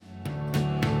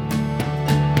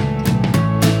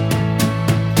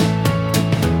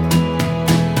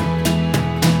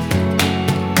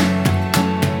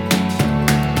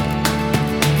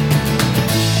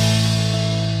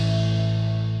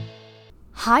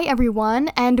Hi everyone,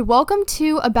 and welcome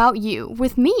to About You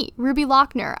with me, Ruby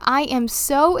Lochner. I am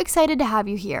so excited to have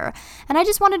you here, and I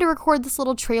just wanted to record this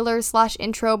little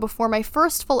trailer/intro before my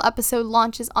first full episode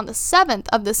launches on the 7th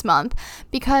of this month,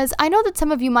 because I know that some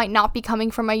of you might not be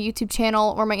coming from my YouTube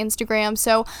channel or my Instagram,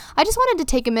 so I just wanted to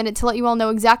take a minute to let you all know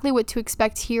exactly what to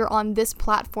expect here on this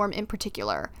platform in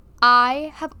particular.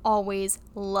 I have always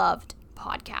loved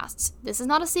podcasts. This is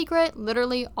not a secret.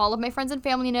 Literally, all of my friends and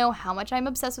family know how much I'm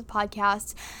obsessed with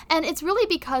podcasts, and it's really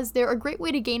because they're a great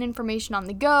way to gain information on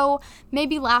the go,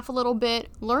 maybe laugh a little bit,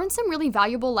 learn some really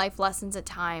valuable life lessons at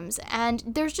times, and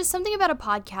there's just something about a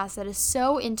podcast that is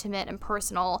so intimate and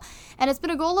personal, and it's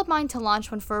been a goal of mine to launch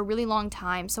one for a really long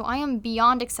time, so I am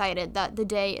beyond excited that the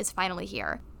day is finally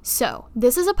here. So,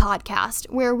 this is a podcast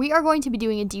where we are going to be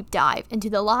doing a deep dive into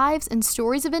the lives and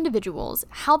stories of individuals,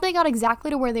 how they got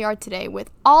exactly to where they are today with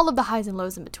all of the highs and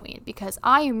lows in between, because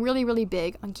I am really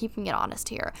big on keeping it honest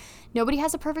here. Nobody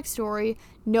has a perfect story,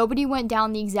 nobody went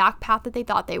down the exact path that they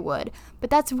thought they would,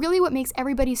 but that's really what makes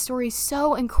everybody's story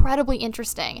so incredibly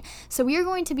interesting. So we are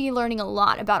going to be learning a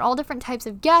lot about all different types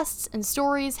of guests and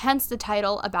stories, hence the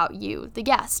title, About You, the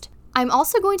Guest. I'm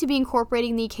also going to be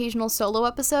incorporating the occasional solo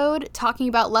episode, talking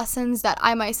about lessons that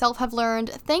I myself have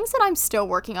learned, things that I'm still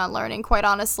working on learning, quite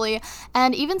honestly,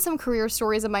 and even some career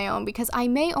stories of my own, because I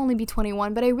may only be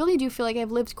 21, but I really do feel like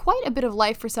I've lived quite a bit of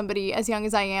life for somebody as young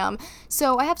as I am.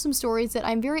 So I have some stories that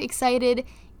I'm very excited,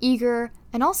 eager,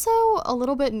 and also a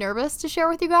little bit nervous to share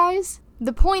with you guys.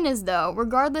 The point is, though,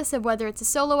 regardless of whether it's a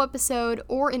solo episode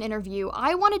or an interview,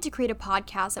 I wanted to create a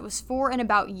podcast that was for and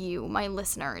about you, my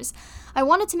listeners. I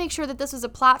wanted to make sure that this was a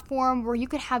platform where you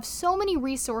could have so many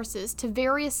resources to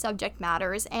various subject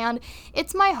matters, and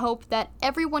it's my hope that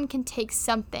everyone can take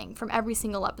something from every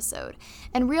single episode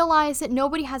and realize that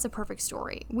nobody has a perfect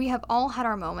story. We have all had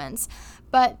our moments,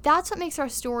 but that's what makes our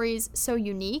stories so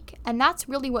unique, and that's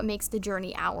really what makes the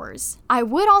journey ours. I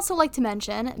would also like to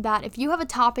mention that if you have a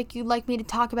topic you'd like me to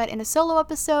talk about in a solo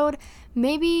episode,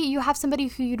 maybe you have somebody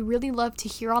who you'd really love to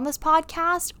hear on this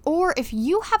podcast, or if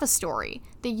you have a story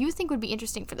that you think would be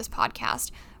interesting for this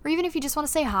podcast, or even if you just want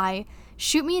to say hi,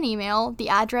 shoot me an email. The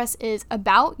address is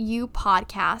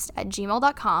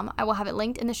aboutyoupodcast@gmail.com. I will have it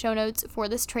linked in the show notes for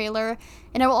this trailer,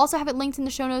 and I will also have it linked in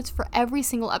the show notes for every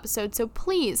single episode, so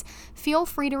please feel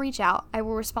free to reach out. I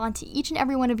will respond to each and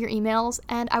every one of your emails,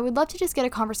 and I would love to just get a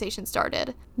conversation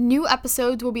started. New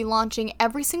episodes will be launching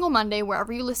every single Monday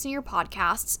wherever you listen to your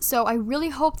podcasts, so I really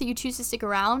hope that you choose to stick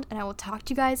around, and I will talk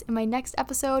to you guys in my next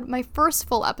episode, my first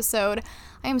full episode.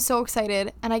 I am so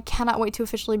excited, and I cannot wait to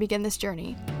officially begin this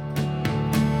journey.